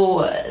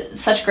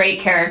 such great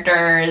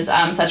characters,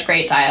 such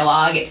great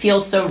dialogue. It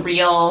feels so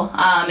real.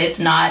 It's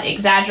not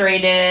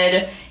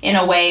exaggerated in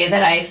a way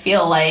that I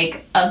feel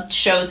like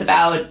shows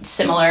about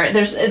similar.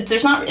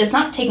 It's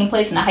not taking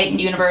place in a heightened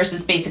universe.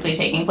 It's basically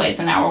taking place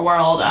in our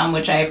world,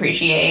 which I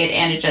appreciate,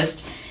 and it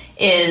just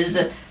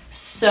is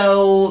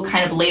so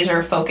kind of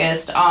laser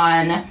focused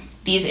on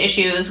these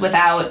issues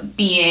without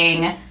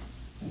being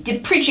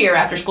preachy or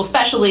after school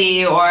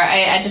specially, or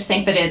I just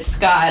think that it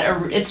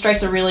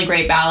strikes a really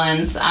great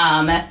balance.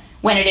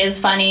 When it is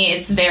funny,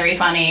 it's very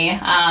funny.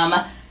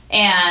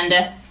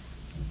 And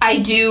I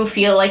do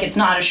feel like it's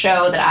not a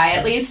show that I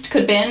at least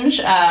could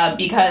binge,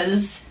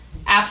 because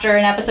after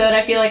an episode,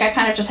 I feel like I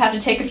kind of just have to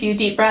take a few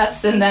deep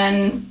breaths and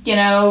then,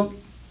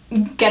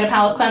 get a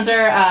palate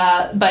cleanser.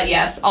 But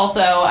yes,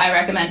 also I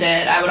recommend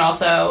it. I would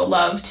also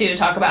love to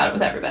talk about it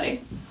with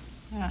everybody.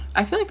 Yeah,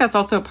 I feel like that's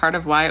also part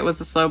of why it was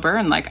a slow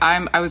burn.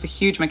 I was a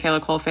huge Michaela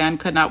Coel fan,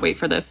 could not wait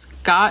for this,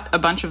 got a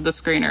bunch of the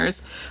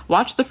screeners,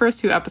 watched the first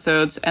 2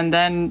 episodes, and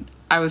then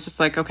I was just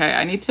like, okay,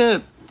 I need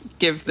to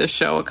give this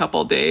show a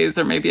couple days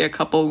or maybe a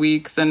couple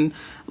weeks and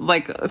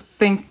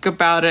think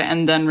about it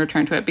and then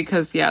return to it,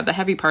 because the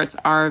heavy parts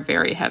are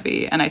very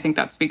heavy, and I think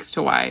that speaks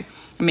to why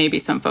maybe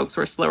some folks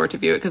were slower to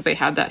view it, because they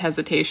had that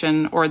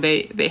hesitation, or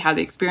they had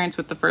the experience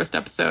with the first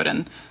episode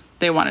and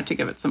they wanted to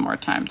give it some more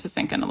time to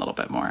sink in a little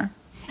bit more.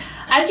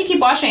 As you keep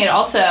watching it,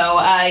 also,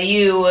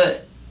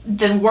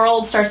 the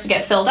world starts to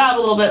get filled out a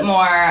little bit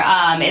more.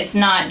 It's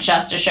not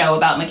just a show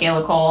about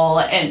Michaela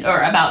Coel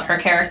or about her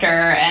character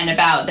and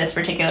about this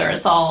particular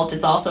assault.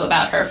 It's also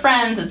about her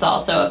friends. It's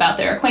also about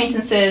their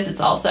acquaintances.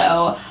 It's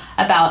also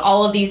about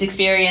all of these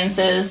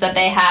experiences that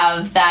they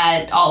have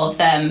that all of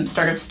them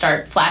sort of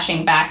start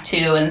flashing back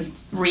to and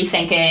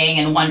rethinking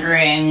and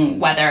wondering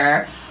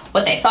whether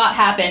what they thought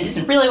happened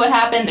isn't really what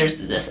happened.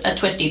 There's a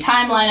twisty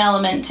timeline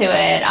element to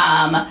it.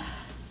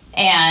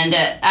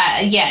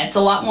 It's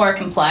a lot more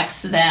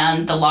complex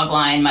than the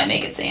logline might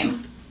make it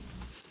seem.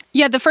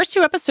 Yeah, the first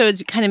 2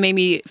 episodes kind of made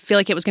me feel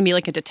like it was going to be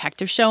like a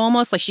detective show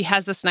almost. Like she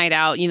has this night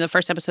out. The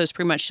first episode is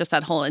pretty much just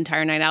that whole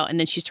entire night out. And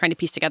then she's trying to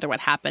piece together what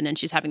happened. And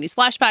she's having these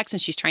flashbacks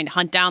and she's trying to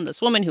hunt down this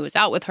woman who was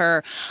out with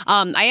her.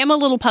 I am a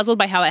little puzzled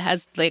by how it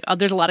has, like,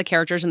 there's a lot of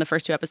characters in the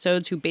first 2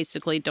 episodes who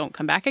basically don't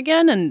come back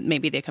again. And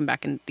maybe they come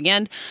back in the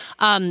end.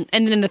 And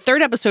then the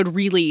 3rd episode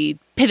really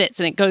pivots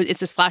and it's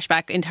this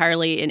flashback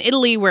entirely in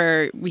Italy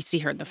where we see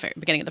her in the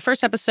beginning of the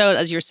first episode.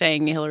 As you're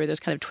saying, Hillary,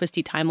 there's kind of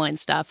twisty timeline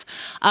stuff.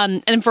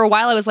 And for a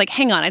while I was like,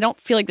 hang on, I don't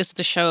feel like this is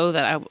the show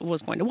that I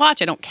was going to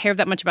watch. I don't care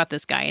that much about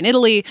this guy in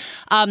Italy.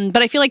 But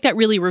I feel like that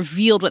really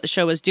revealed what the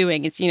show was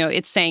doing. It's,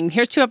 it's saying,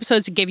 here's 2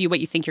 episodes to give you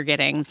what you think you're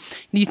getting.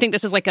 You think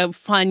this is like a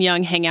fun,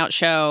 young hangout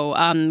show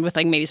with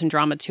like maybe some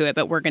drama to it,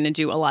 but we're going to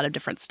do a lot of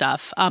different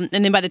stuff. And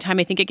then by the time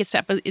I think it gets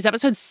to is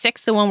episode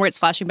 6, the one where it's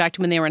flashing back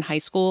to when they were in high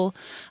school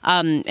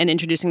and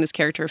introducing this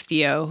character of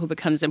Theo who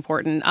becomes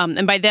important.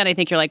 And by then I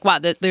think you're like, wow,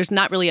 there's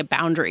not really a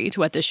boundary to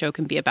what this show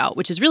can be about,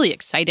 which is really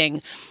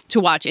exciting to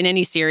watch in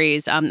any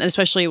series. And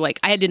especially like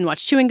I didn't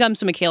watch Chewing Gum,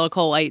 so Michaela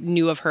Cole, I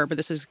knew of her, but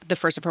this is the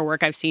first of her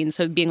work I've seen.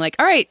 So being like,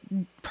 all right,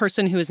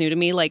 person who is new to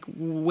me, like,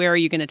 where are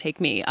you going to take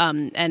me?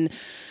 And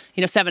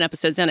 7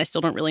 episodes in, I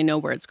still don't really know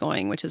where it's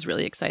going, which is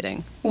really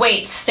exciting.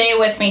 Wait, stay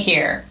with me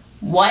here.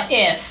 What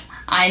if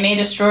I May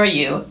Destroy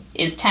You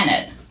is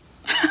Tenet?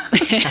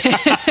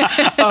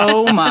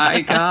 Oh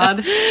my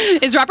God.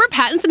 Is Robert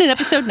Pattinson in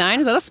episode 9?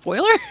 Is that a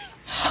spoiler?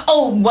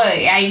 Oh,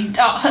 wait.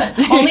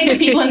 Only the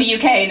people in the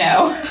UK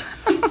know.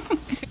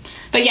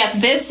 But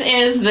yes, this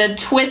is the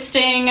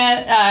twisting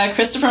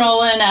Christopher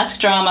Nolan-esque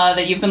drama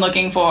that you've been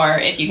looking for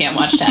if you can't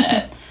watch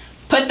Tenet.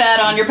 Put that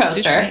on your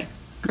poster.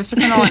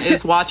 Christopher Nolan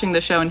is watching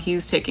the show and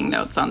he's taking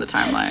notes on the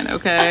timeline,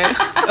 okay?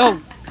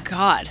 Oh,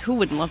 God. Who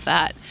wouldn't love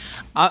that?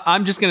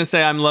 I'm just going to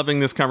say I'm loving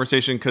this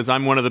conversation because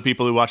I'm one of the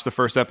people who watched the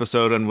first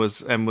episode and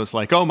was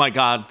like, oh my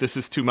God, this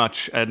is too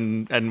much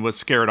and was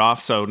scared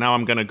off. So now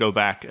I'm going to go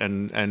back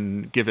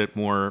and give it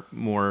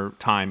more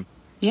time.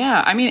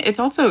 Yeah, I mean, it's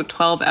also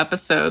 12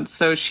 episodes,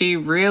 so she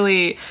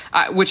really,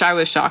 which I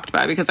was shocked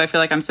by because I feel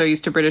like I'm so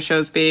used to British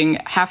shows being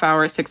half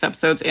hour, 6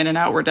 episodes, in and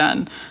out, we're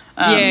done.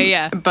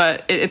 Yeah.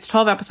 But it's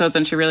 12 episodes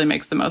and she really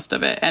makes the most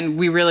of it. And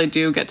we really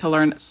do get to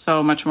learn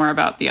so much more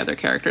about the other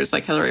characters,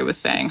 like Hillary was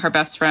saying. Her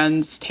best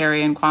friends,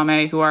 Terry and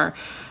Kwame, who are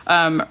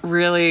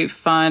really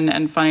fun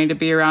and funny to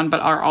be around, but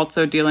are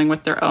also dealing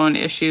with their own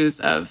issues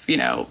of,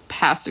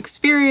 past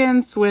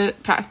experiences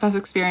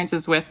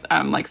with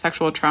like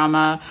sexual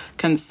trauma,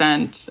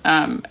 consent.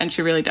 And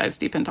she really dives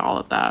deep into all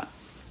of that.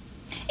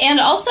 And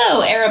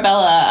also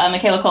Arabella,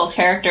 Michaela Cole's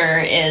character,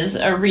 is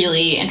a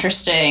really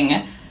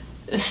interesting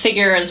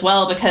figure as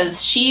well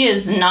because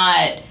she's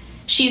not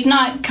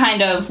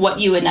kind of what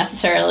you would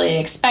necessarily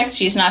expect.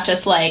 She's not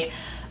just like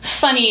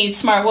funny,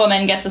 smart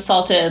woman gets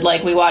assaulted,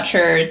 like we watch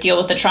her deal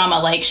with the trauma.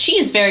 Like,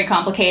 she's very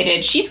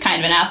complicated. She's kind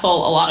of an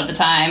asshole a lot of the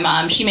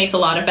time. She makes a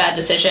lot of bad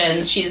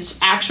decisions. She's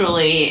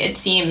actually, it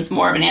seems,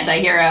 more of an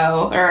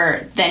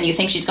anti-hero than you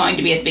think she's going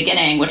to be at the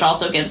beginning, which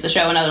also gives the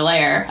show another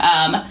layer.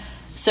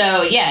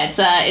 So yeah,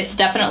 it's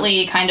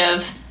definitely kind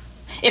of,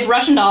 if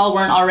Russian Doll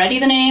weren't already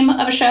the name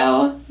of a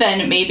show,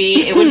 then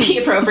maybe it would be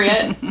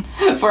appropriate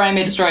for I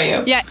May Destroy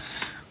You. Yeah.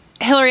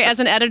 Hillary, as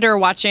an editor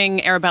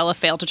watching Arabella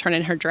fail to turn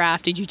in her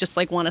draft, did you just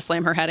like want to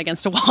slam her head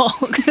against a wall?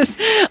 Because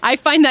I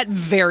find that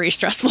very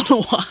stressful to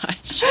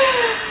watch.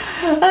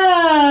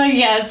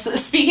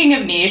 Yes. Speaking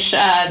of niche,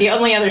 the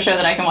only other show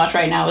that I can watch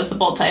right now is The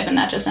Bold Type, and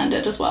that just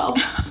ended as well.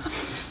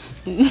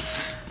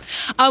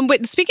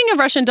 But speaking of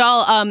Russian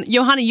Doll,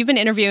 Johanna, you've been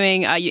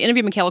interviewing, you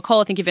interviewed Michaela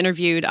Cole. I think you've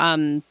interviewed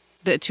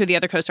the 2 of the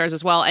other co-stars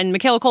as well. And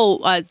Michaela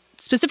Cole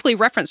specifically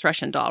referenced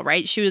Russian Doll,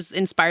 right? She was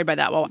inspired by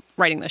that while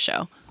writing the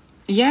show.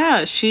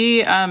 Yeah,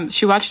 she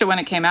watched it when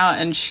it came out,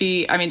 and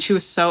she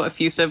was so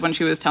effusive when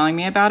she was telling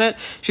me about it.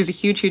 She was a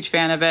huge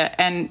fan of it,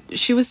 and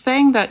she was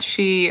saying that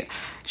she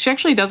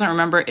actually doesn't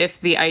remember if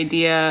the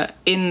idea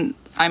in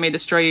I May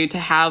Destroy You to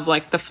have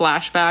like the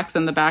flashbacks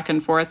and the back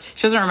and forth,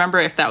 she doesn't remember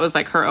if that was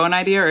like her own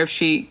idea or if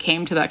she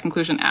came to that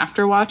conclusion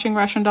after watching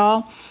Russian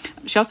Doll.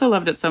 She also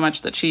loved it so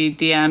much that she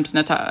DM'd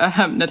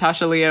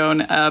Natasha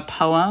Lyonne a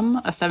poem,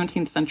 a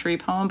 17th century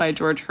poem by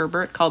George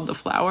Herbert called The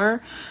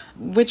Flower,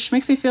 which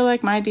makes me feel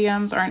like my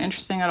DMs aren't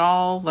interesting at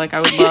all. Like,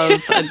 I would love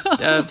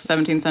a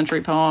 17th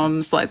century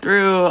poem slide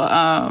through.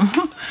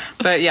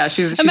 But yeah,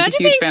 she's a huge fan of Russian Doll. Imagine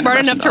being smart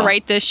enough to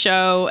write this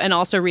show and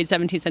also read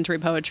 17th century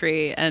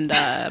poetry. And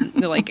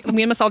like,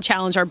 we must all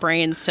challenge our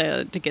brains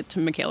to get to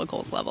Michaela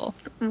Cole's level.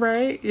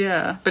 Right?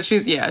 Yeah. But she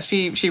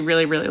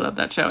really, really loved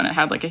that show, and it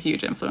had like a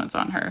huge influence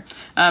on her.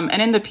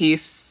 And in the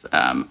piece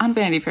on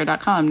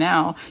VanityFair.com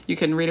now, you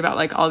can read about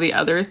like all the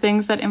other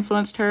things that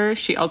influenced her.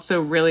 She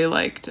also really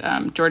liked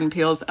Jordan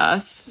Peele's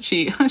Us.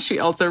 She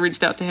also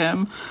reached out to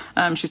him.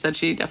 She said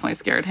she definitely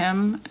scared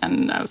him,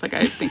 and I was like,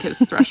 I think his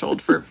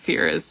threshold for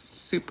fear is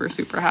super,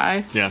 super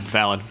high. Yeah,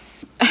 valid.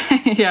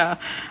 Yeah.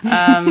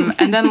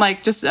 And then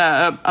like just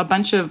a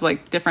bunch of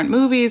like different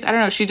movies. I don't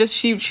know.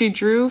 She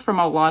drew from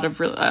a lot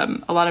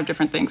of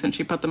different things, and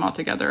she put them all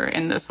together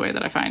in this way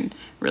that I find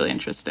really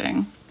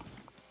interesting.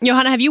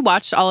 Johanna, have you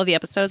watched all of the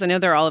episodes? I know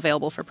they're all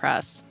available for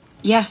press.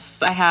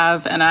 Yes, I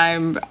have,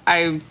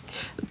 and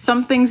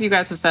some things you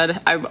guys have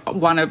said, I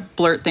want to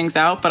blurt things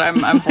out, but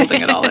I'm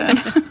holding it all in.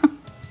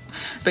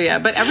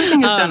 But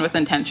everything is done with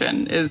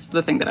intention is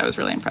the thing that I was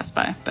really impressed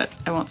by, but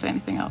I won't say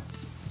anything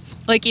else.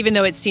 Like, even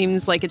though it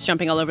seems like it's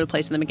jumping all over the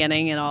place in the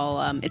beginning,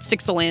 it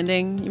sticks the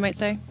landing, you might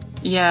say?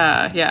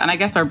 Yeah, and I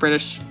guess our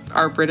British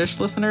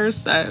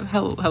listeners,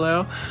 hello.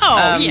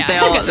 Oh, yeah. They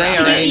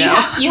already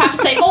know. You have to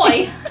say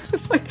oi.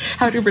 It's like,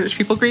 how do British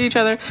people greet each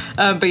other?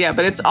 But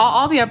it's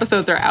all the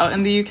episodes are out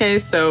in the UK,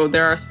 so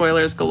there are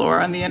spoilers galore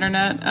on the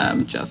internet,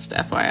 just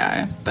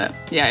FYI. But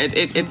yeah,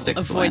 it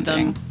sticks to the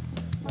landing. Them.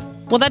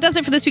 Well, that does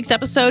it for this week's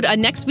episode.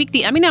 Next week,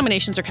 the Emmy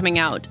nominations are coming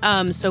out.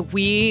 So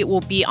we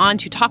will be on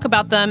to talk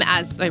about them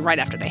right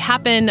after they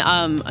happen.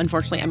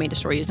 Unfortunately, I May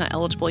Destroy You is not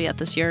eligible yet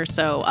this year,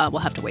 so we'll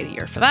have to wait a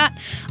year for that.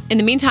 In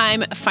the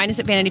meantime, find us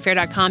at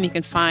VanityFair.com. You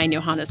can find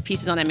Johanna's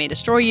pieces on I May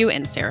Destroy You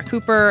and Sarah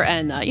Cooper.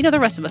 And, the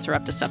rest of us are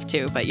up to stuff,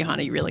 too. But,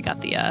 Johanna, you really got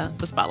the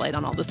spotlight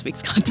on all this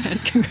week's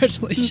content.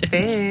 Congratulations.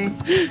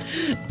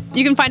 Thanks.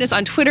 You can find us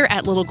on Twitter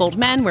at Little Gold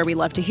Men, where we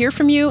love to hear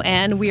from you.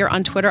 And we are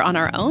on Twitter on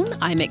our own.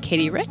 I'm at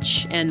Katie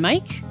Rich and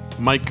Mike.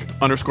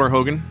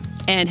 Mike_Hogan.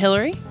 And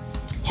Hillary.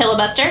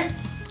 Hillabuster.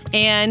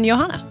 And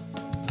Johanna.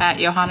 At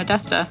Johanna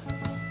Desta.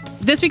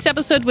 This week's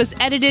episode was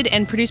edited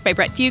and produced by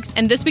Brett Fuchs,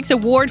 and this week's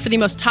award for the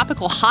most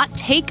topical hot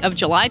take of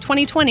July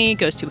 2020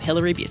 goes to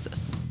Hillary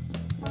Busis.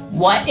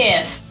 What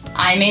if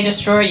I May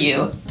Destroy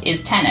You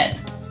is Tenet?